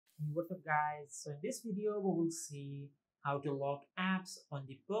Hey, what's up guys? So in this video we will see how to lock apps on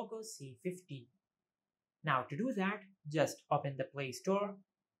the Poco C50. Now to do that, just open the Play Store.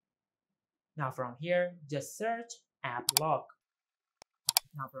 Now from here, just search Applock.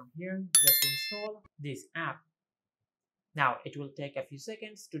 Now from here, just install this app. Now it will take a few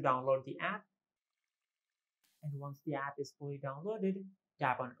seconds to download the app. And once the app is fully downloaded,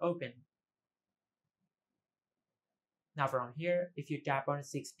 tap on Open. Now from here, if you tap on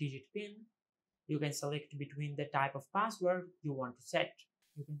 6-digit PIN, you can select between the type of password you want to set.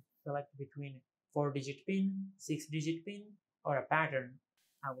 You can select between 4-digit PIN, 6-digit PIN, or a pattern.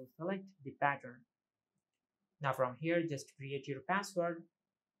 I will select the pattern. Now from here, just create your password.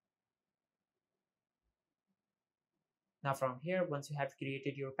 Now from here, once you have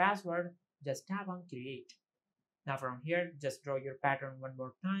created your password, just tap on Create. Now from here, just draw your pattern one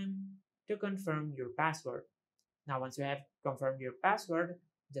more time to confirm your password. Now once you have confirmed your password,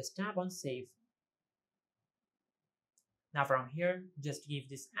 just tap on Save. Now from here, just give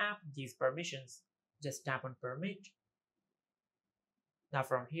this app these permissions. Just tap on Permit. Now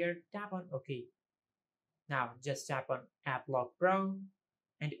from here, tap on OK. Now just tap on Applock Pro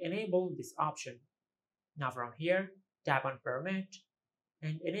and enable this option. Now from here, tap on Permit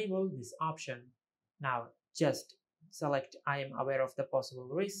and enable this option. Now just select I am aware of the possible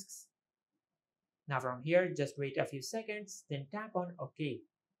risks. Now from here, just wait a few seconds, then tap on OK.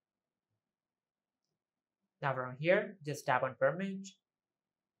 Now from here, just tap on Permit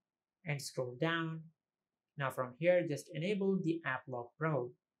and scroll down. Now from here, just enable the Applock Pro.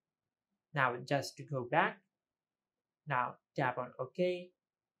 Now just to go back, now tap on OK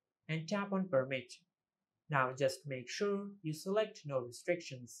and tap on Permit. Now just make sure you select no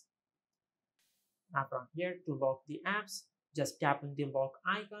restrictions. Now from here, to lock the apps, just tap on the lock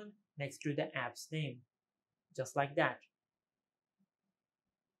icon next to the app's name, just like that.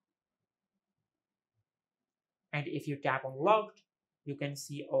 And if you tap on locked, you can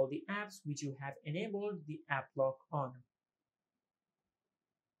see all the apps which you have enabled the app lock on,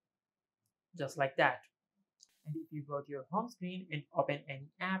 just like that. And if you go to your home screen and open any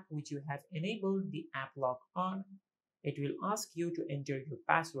app which you have enabled the app lock on, it will ask you to enter your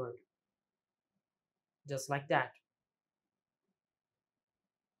password, just like that.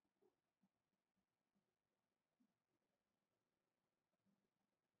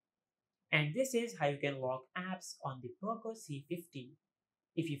 And this is how you can lock apps on the Poco C50.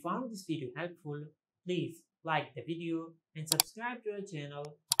 If you found this video helpful, please like the video and subscribe to our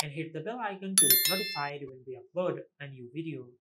channel and hit the bell icon to get notified when we upload a new video.